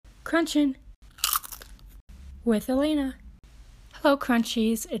Crunchin' with Elena. Hello,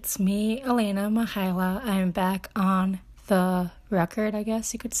 Crunchies. It's me, Elena Mihaila. I'm back on the record, I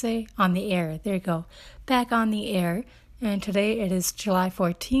guess you could say. On the air. There you go. Back on the air. And today it is July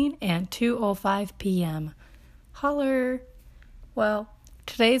 14 and 2:05 p.m. Holler! Well,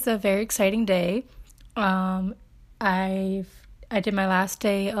 today's a very exciting day. I did my last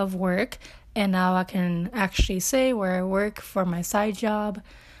day of work, and now I can actually say where I work for my side job.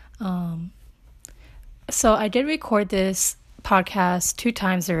 So I did record this podcast 2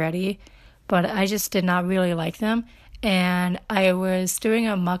 times already, but I just did not really like them. And I was doing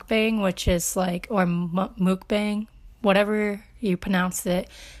a mukbang, which is like, or mukbang, whatever you pronounce it.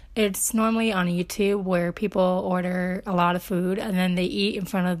 It's normally on YouTube where people order a lot of food and then they eat in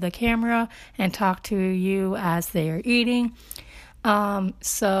front of the camera and talk to you as they are eating.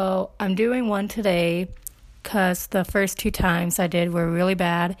 So I'm doing one today because the first 2 times I did were really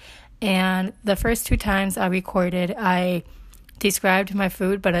bad. And the first 2 times I recorded, I described my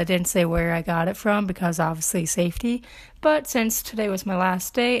food, but I didn't say where I got it from because obviously safety. But since today was my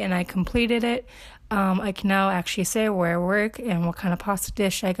last day and I completed it, I can now actually say where I work and what kind of pasta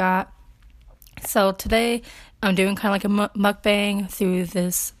dish I got. So today I'm doing kind of like a mukbang through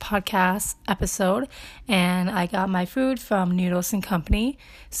this podcast episode, and I got my food from Noodles and Company.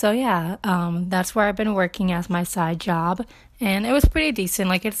 So yeah, that's where I've been working as my side job, and it was pretty decent.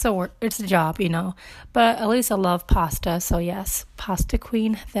 Like it's a job, you know, but at least I love pasta. So yes, pasta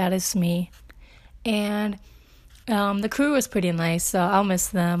queen, that is me. And the crew was pretty nice, so I'll miss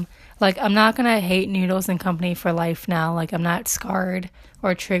them. Like, I'm not gonna hate Noodles and Company for life now. Like, I'm not scarred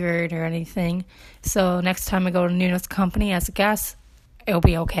or triggered or anything. So next time I go to Noodles Company as a guest, it'll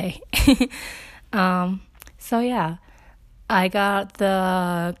be okay. So yeah, I got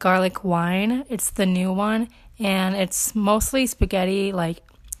the garlic wine. It's the new one, and it's mostly spaghetti, like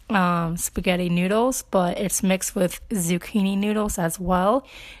spaghetti noodles, but it's mixed with zucchini noodles as well.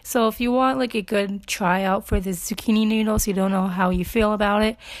 So if you want like a good tryout for the zucchini noodles, you don't know how you feel about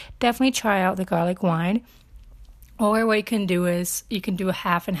it, definitely try out the garlic wine. Or what you can do is you can do a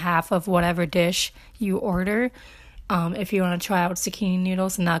half and half of whatever dish you order. If you want to try out zucchini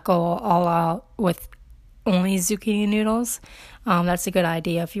noodles and not go all out with only zucchini noodles, that's a good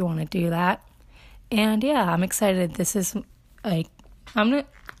idea if you want to do that. And yeah, I'm excited. This is like,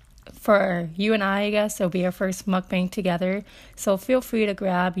 for you and I guess, it'll be our first mukbang together. So feel free to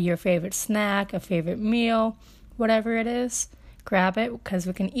grab your favorite snack, a favorite meal, whatever it is. Grab it because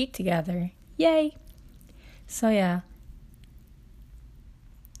we can eat together. Yay! So yeah,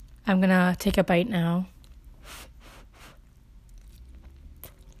 I'm gonna take a bite now.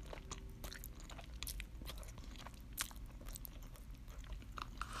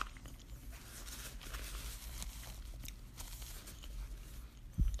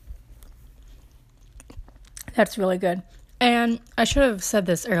 That's really good. And I should have said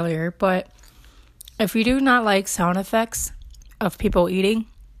this earlier, but if you do not like sound effects of people eating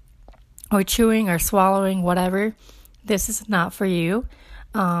or chewing or swallowing, whatever, this is not for you.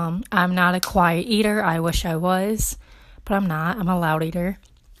 I'm not a quiet eater. I wish I was, but I'm not. I'm a loud eater.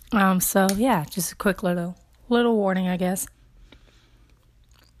 So yeah, just a quick little warning, I guess.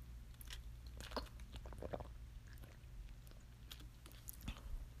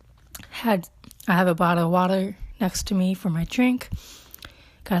 I have a bottle of water next to me for my drink.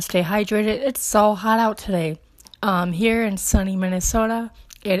 Gotta stay hydrated. It's so hot out today. Here in sunny Minnesota,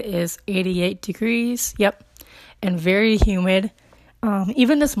 it is 88 degrees. Yep. And very humid.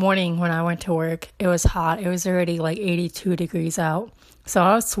 Even this morning when I went to work, it was hot. It was already like 82 degrees out. So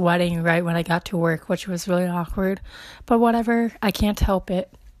I was sweating right when I got to work, which was really awkward. But whatever, I can't help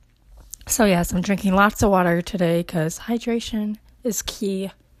it. So yes, I'm drinking lots of water today because hydration is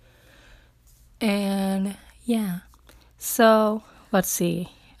key. And yeah, so let's see.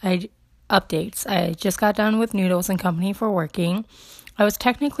 Updates. I just got done with Noodles and Company for working. I was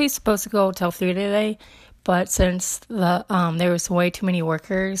technically supposed to go till 3 today, but since there was way too many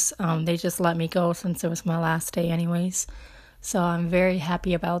workers, they just let me go since it was my last day anyways. So I'm very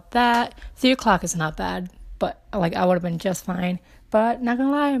happy about that. 3 o'clock is not bad, but like I would have been just fine. But not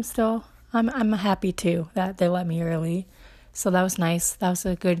gonna lie, I'm happy too that they let me early. So that was nice. That was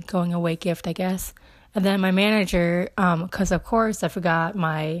a good going away gift, I guess. And then my manager, because of course I forgot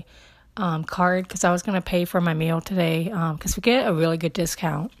my card because I was going to pay for my meal today because we get a really good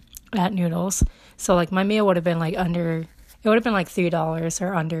discount at Noodles. So like my meal would have been like it would have been like $3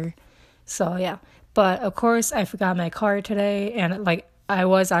 or under. So yeah. But of course I forgot my card today, and like I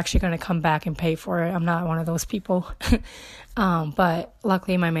was actually going to come back and pay for it. I'm not one of those people. But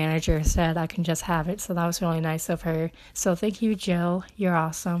luckily my manager said I can just have it. So that was really nice of her. So thank you, Jill. You're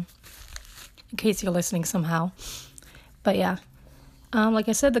awesome. In case you're listening somehow. But yeah, like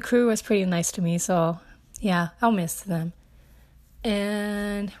I said, the crew was pretty nice to me. So yeah, I'll miss them.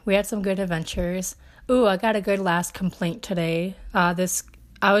 And we had some good adventures. Ooh, I got a good last complaint today. I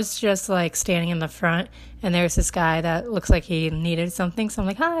was just like standing in the front, and there's this guy that looks like he needed something. So I'm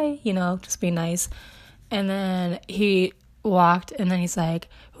like, hi, just be nice. And then he walked, and then he's like,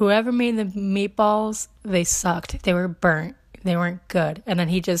 whoever made the meatballs, they sucked. They were burnt. They weren't good. And then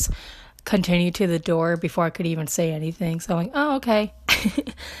he just continued to the door before I could even say anything. So I'm like, oh, okay.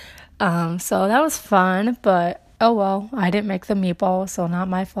 So that was fun, but oh well, I didn't make the meatball, so not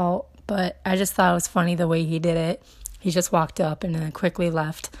my fault. But I just thought it was funny the way he did it. He just walked up and then quickly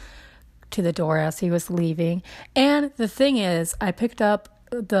left to the door as he was leaving. And the thing is, I picked up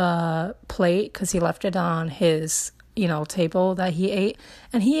the plate because he left it on his, table that he ate.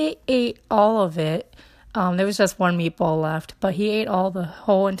 And he ate all of it. There was just one meatball left, but he ate the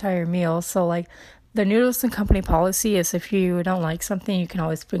whole entire meal. So like the Noodles and Company policy is if you don't like something, you can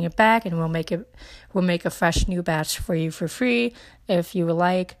always bring it back and we'll make a fresh new batch for you for free if you would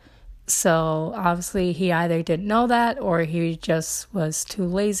like. So obviously he either didn't know that or he just was too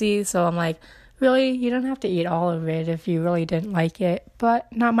lazy. So I'm like, really? You don't have to eat all of it if you really didn't like it,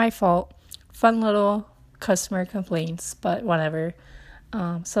 but not my fault. Fun little customer complaints, but whatever.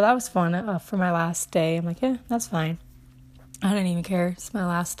 So that was fun for my last day. I'm like, yeah, that's fine. I didn't even care. It's my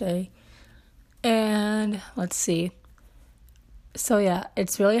last day. And let's see. So yeah,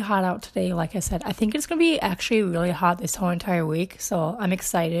 it's really hot out today, like I said. I think it's going to be actually really hot this whole entire week, so I'm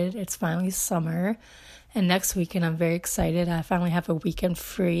excited. It's finally summer, and next weekend I'm very excited. I finally have a weekend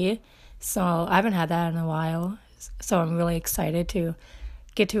free, so I haven't had that in a while, so I'm really excited to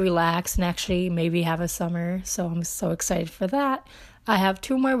get to relax and actually maybe have a summer, so I'm so excited for that. I have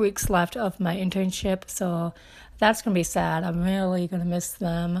 2 more weeks left of my internship, so that's going to be sad. I'm really going to miss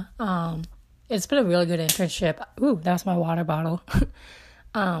them. It's been a really good internship. Ooh, that was my water bottle.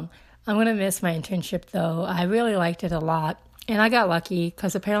 I'm going to miss my internship, though. I really liked it a lot. And I got lucky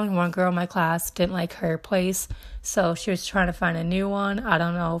because apparently one girl in my class didn't like her place. So she was trying to find a new one. I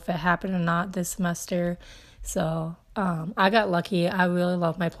don't know if it happened or not this semester. So I got lucky. I really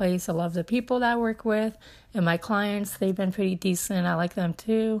love my place. I love the people that I work with. And my clients, they've been pretty decent. I like them,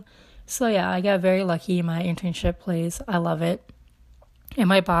 too. So, yeah, I got very lucky in my internship place. I love it. And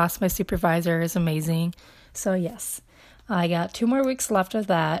my boss, my supervisor, is amazing. So, yes, I got 2 more weeks left of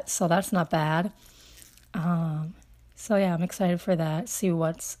that. So, that's not bad. So, yeah, I'm excited for that. See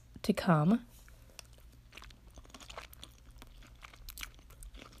what's to come.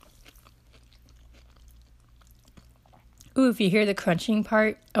 Ooh, if you hear the crunching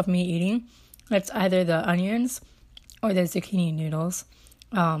part of me eating, it's either the onions or the zucchini noodles.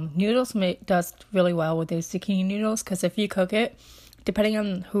 Noodles does really well with those zucchini noodles because if you cook it, depending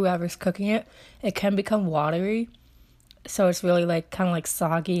on whoever's cooking it, it can become watery. So it's really kind of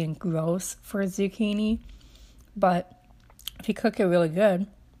soggy and gross for zucchini. But if you cook it really good,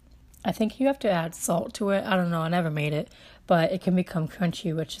 I think you have to add salt to it. I don't know, I never made it. But it can become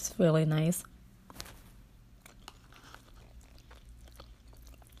crunchy, which is really nice.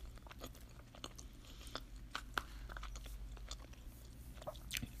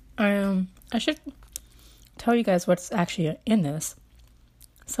 I should tell you guys what's actually in this.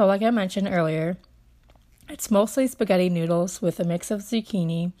 So like I mentioned earlier, it's mostly spaghetti noodles with a mix of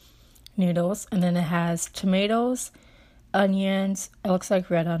zucchini noodles, and then it has tomatoes, onions, it looks like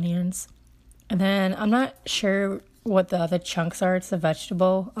red onions, and then I'm not sure what the other chunks are. It's a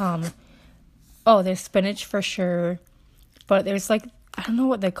vegetable. There's spinach for sure, but there's I don't know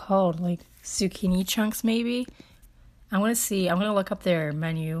what they're called, zucchini chunks maybe. I'm gonna look up their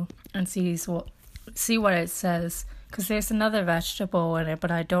menu and see what it says, because there's another vegetable in it, but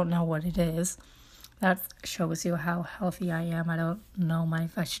I don't know what it is. That shows you how healthy I am. I don't know my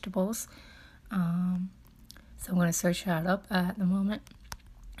vegetables. So I'm going to search that up at the moment.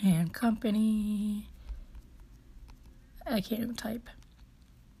 And company. I can't even type.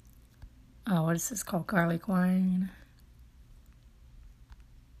 What is this called? Garlic wine.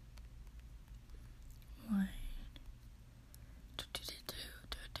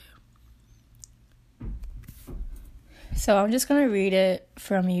 So I'm just going to read it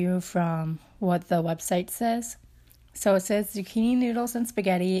from what the website says. So it says zucchini noodles and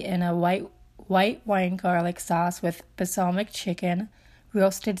spaghetti in a white wine garlic sauce with balsamic chicken,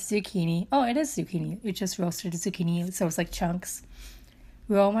 roasted zucchini. Oh, it is zucchini. It just roasted zucchini, so it's like chunks.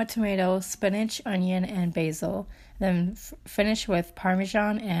 Roma tomatoes, spinach, onion, and basil. Then finish with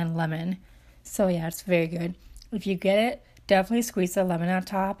Parmesan and lemon. So yeah, it's very good. If you get it, definitely squeeze the lemon on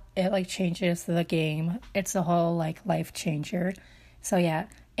top. It like changes the game. It's a whole like life changer. So yeah,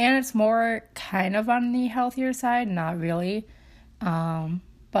 and it's more kind of on the healthier side, not really.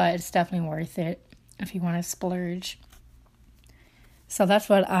 But it's definitely worth it if you want to splurge. So that's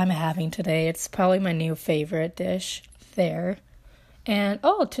what I'm having today. It's probably my new favorite dish there. And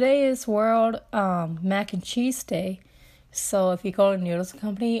today is World Mac and Cheese Day. So if you go to Noodles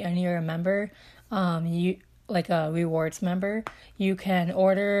Company and you're a member, you like a rewards member, you can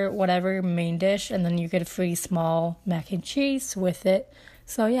order whatever main dish and then you get a free small mac and cheese with it.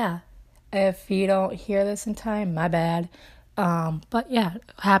 So yeah, if you don't hear this in time, my bad. But yeah,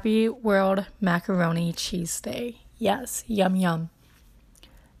 happy World Macaroni Cheese Day. Yes, yum yum.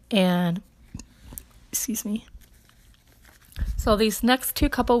 And excuse me. So these next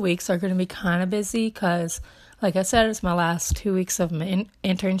couple weeks are going to be kind of busy because, like I said, it's my last 2 weeks of my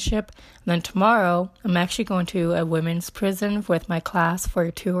internship. And then tomorrow, I'm actually going to a women's prison with my class for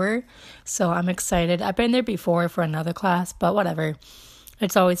a tour. So I'm excited. I've been there before for another class, but whatever.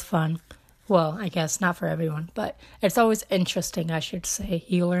 It's always fun. Well, I guess not for everyone, but it's always interesting, I should say.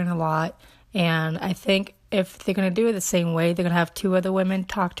 You learn a lot. And I think if they're going to do it the same way, they're going to have 2 other women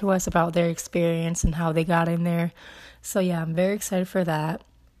talk to us about their experience and how they got in there. So yeah, I'm very excited for that.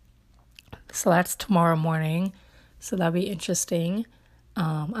 So that's tomorrow morning. So that'll be interesting.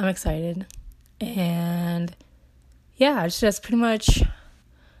 I'm excited. And yeah, it's just pretty much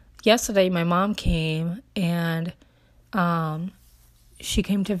yesterday my mom came and she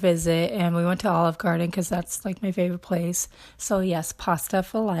came to visit and we went to Olive Garden because that's like my favorite place. So yes, pasta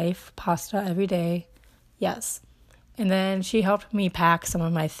for life, pasta every day. Yes. And then she helped me pack some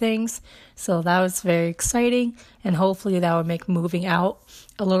of my things. So that was very exciting. And hopefully that would make moving out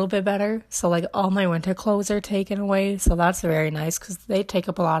a little bit better. So like all my winter clothes are taken away. So that's very nice because they take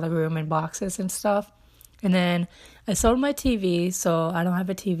up a lot of room in boxes and stuff. And then I sold my TV. So I don't have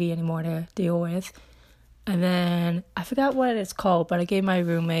a TV anymore to deal with. And then I forgot what it's called, but I gave my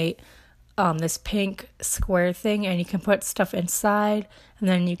roommate this pink square thing, and you can put stuff inside, and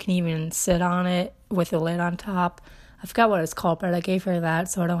then you can even sit on it with a lid on top. I forgot what it's called, but I gave her that,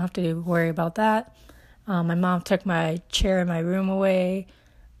 so I don't have to worry about that. My mom took my chair in my room away,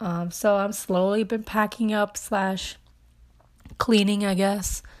 so I'm slowly been packing up / cleaning, I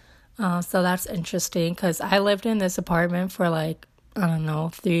guess. So that's interesting, because I lived in this apartment for 3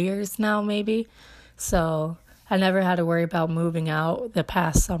 years now, maybe. So I never had to worry about moving out the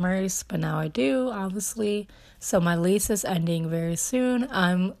past summers, but now I do, obviously. So my lease is ending very soon.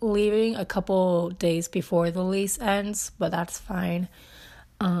 I'm leaving a couple days before the lease ends, but that's fine.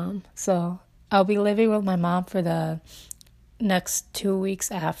 So I'll be living with my mom for the next 2 weeks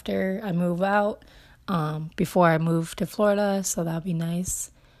after I move out, before I move to Florida, so that'll be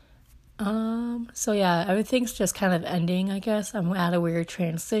nice. So yeah, everything's just kind of ending, I guess. I'm at a weird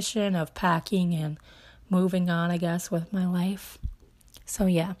transition of packing and moving on, I guess, with my life. So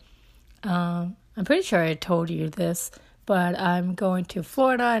yeah, I'm pretty sure I told you this, but I'm going to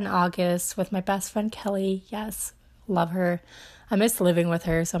Florida in August with my best friend Kelly. Yes, love her. I miss living with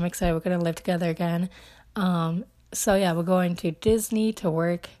her, so I'm excited we're going to live together again. So yeah, we're going to Disney to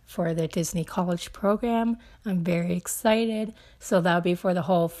work for the Disney College program. I'm very excited. So that'll be for the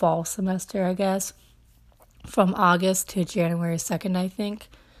whole fall semester, I guess, from August to January 2nd, I think.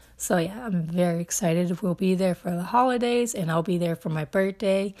 So yeah, I'm very excited. We'll be there for the holidays, and I'll be there for my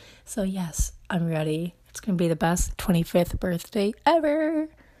birthday. So yes, I'm ready. It's going to be the best 25th birthday ever.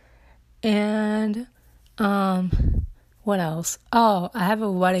 And what else? Oh, I have a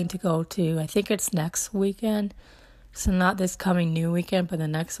wedding to go to. I think it's next weekend. So not this coming new weekend, but the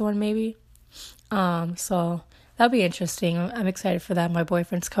next one maybe. So that'll be interesting. I'm excited for that. My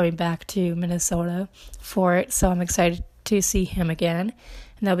boyfriend's coming back to Minnesota for it, so I'm excited to see him again.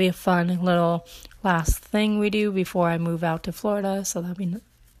 And that'll be a fun little last thing we do before I move out to Florida. So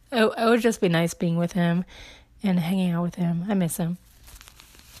it would just be nice being with him and hanging out with him. I miss him.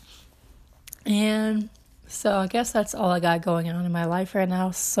 And so I guess that's all I got going on in my life right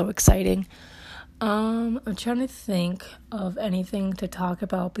now. So exciting. I'm trying to think of anything to talk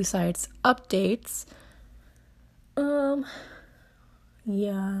about besides updates.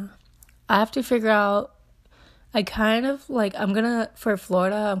 Yeah. I have to figure out, for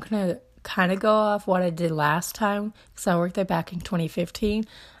Florida, I'm gonna kind of go off what I did last time, because I worked there back in 2015.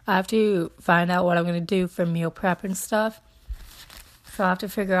 I have to find out what I'm gonna do for meal prep and stuff. So I have to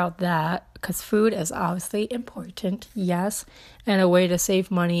figure out that, because food is obviously important, yes. And a way to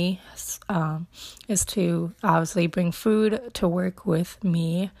save money is to obviously bring food to work with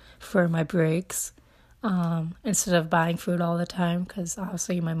me for my breaks instead of buying food all the time, because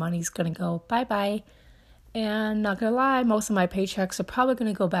obviously my money's going to go bye-bye. And not gonna lie, most of my paychecks are probably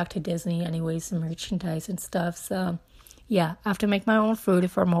gonna go back to Disney anyways, and merchandise and stuff. So yeah, I have to make my own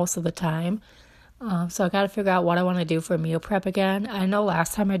food for most of the time. So I gotta figure out what I want to do for meal prep again. I know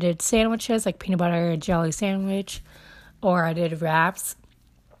last time I did sandwiches, like peanut butter and jelly sandwich, or I did wraps.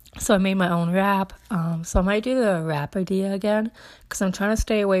 So I made my own wrap. So I might do the wrap idea again, because I'm trying to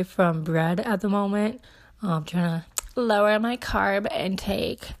stay away from bread at the moment. I'm trying to lower my carb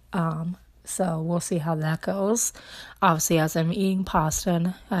intake. So we'll see how that goes. Obviously, as I'm eating pasta,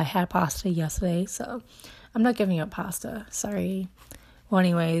 and I had pasta yesterday, so I'm not giving up pasta. Sorry. Well,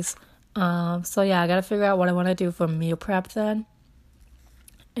 anyways, so yeah, I gotta figure out what I want to do for meal prep then.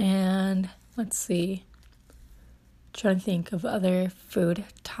 And let's see. Trying to think of other food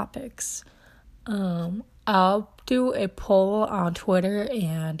topics. I'll do a poll on Twitter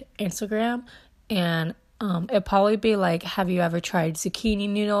and Instagram, and it'll probably be like, have you ever tried zucchini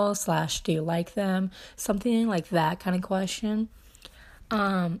noodles / do you like them? Something like that kind of question.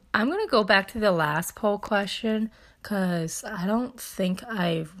 I'm going to go back to the last poll question, because I don't think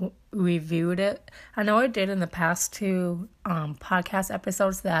I've reviewed it. I know I did in the past 2 podcast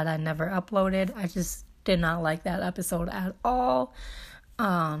episodes that I never uploaded. I just did not like that episode at all. So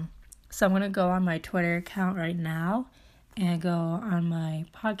I'm going to go on my Twitter account right now and go on my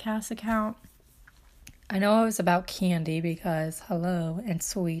podcast account. I know it was about candy because hello and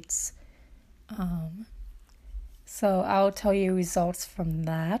sweets. So I'll tell you results from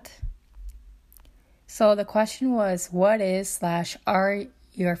that. So the question was, what is / are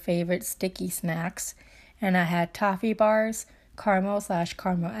your favorite sticky snacks? And I had toffee bars, caramel /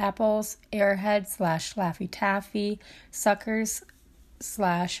 caramel apples, Airheads / Laffy Taffy, Suckers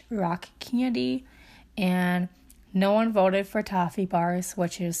 / rock candy, and no one voted for toffee bars,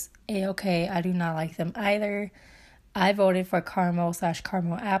 which is a-okay. I do not like them either. I voted for caramel /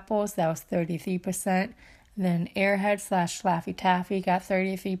 caramel apples. That was 33%. Then Airhead / Laffy Taffy got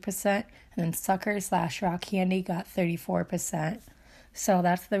 33%. And then Suckers / rock candy got 34%. So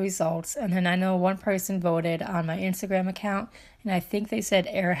that's the results. And then I know one person voted on my Instagram account, and I think they said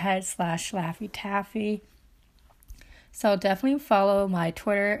Airhead / Laffy Taffy. So definitely follow my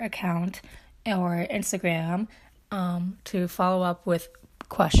Twitter account or Instagram to follow up with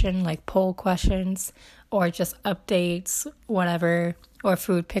poll questions, or just updates, whatever, or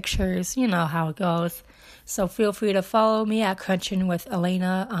food pictures. You know how it goes. So feel free to follow me at Crunchin' with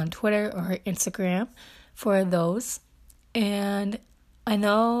Elena on Twitter or Instagram for those. And I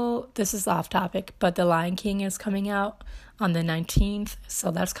know this is off topic, but The Lion King is coming out on the 19th,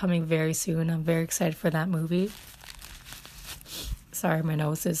 so that's coming very soon. I'm very excited for that movie. Sorry, my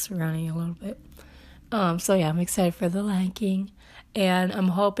nose is running a little bit. So yeah, I'm excited for The Lion King. And I'm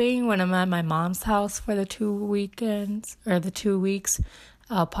hoping when I'm at my mom's house for the 2 weekends, or the 2 weeks,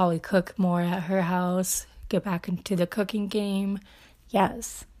 I'll probably cook more at her house, get back into the cooking game.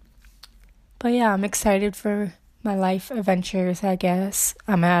 Yes. But yeah, I'm excited for my life adventures, I guess.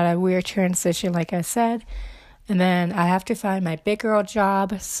 I'm at a weird transition, like I said. And then I have to find my big girl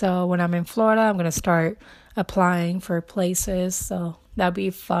job. So when I'm in Florida, I'm going to start applying for places. So that'll be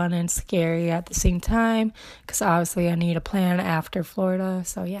fun and scary at the same time, because obviously I need a plan after Florida.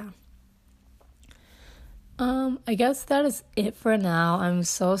 So yeah. I guess that is it for now. I'm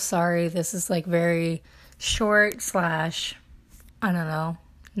so sorry. This is like very short / I don't know,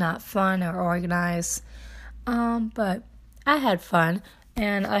 not fun or organized. But I had fun,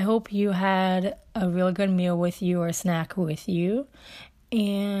 and I hope you had a really good meal with you or snack with you.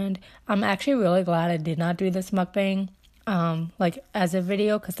 And I'm actually really glad I did not do this mukbang like as a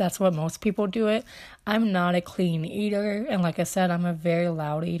video, because that's what most people do it. I'm not a clean eater, and like I said, I'm a very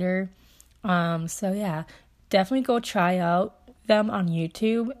loud eater. So yeah, definitely go try out them on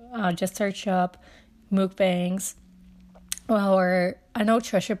YouTube. Just search up mukbangs. Or I know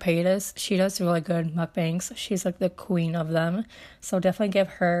Trisha Paytas, she does really good mukbangs. She's like the queen of them. So definitely give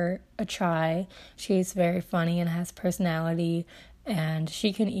her a try. She's very funny and has personality, and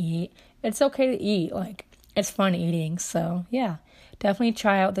she can eat. It's okay to eat. Like, it's fun eating. So yeah, definitely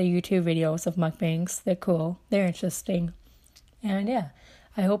try out the YouTube videos of mukbangs. They're cool. They're interesting. And yeah,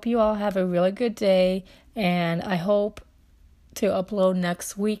 I hope you all have a really good day, and I hope to upload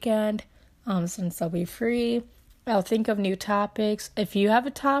next weekend since I'll be free. I'll think of new topics. If you have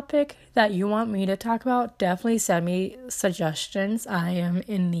a topic that you want me to talk about, definitely send me suggestions. I am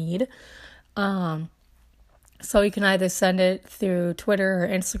in need. So you can either send it through Twitter or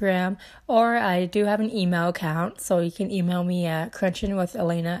Instagram, or I do have an email account, so you can email me at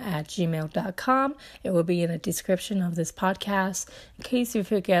crunchinwithelena@gmail.com. It will be in the description of this podcast in case you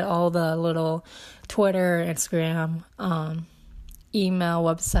forget all the little Twitter, Instagram, email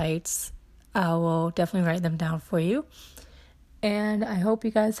websites. I will definitely write them down for you. And I hope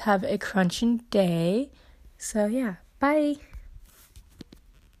you guys have a crunching day. So yeah, bye.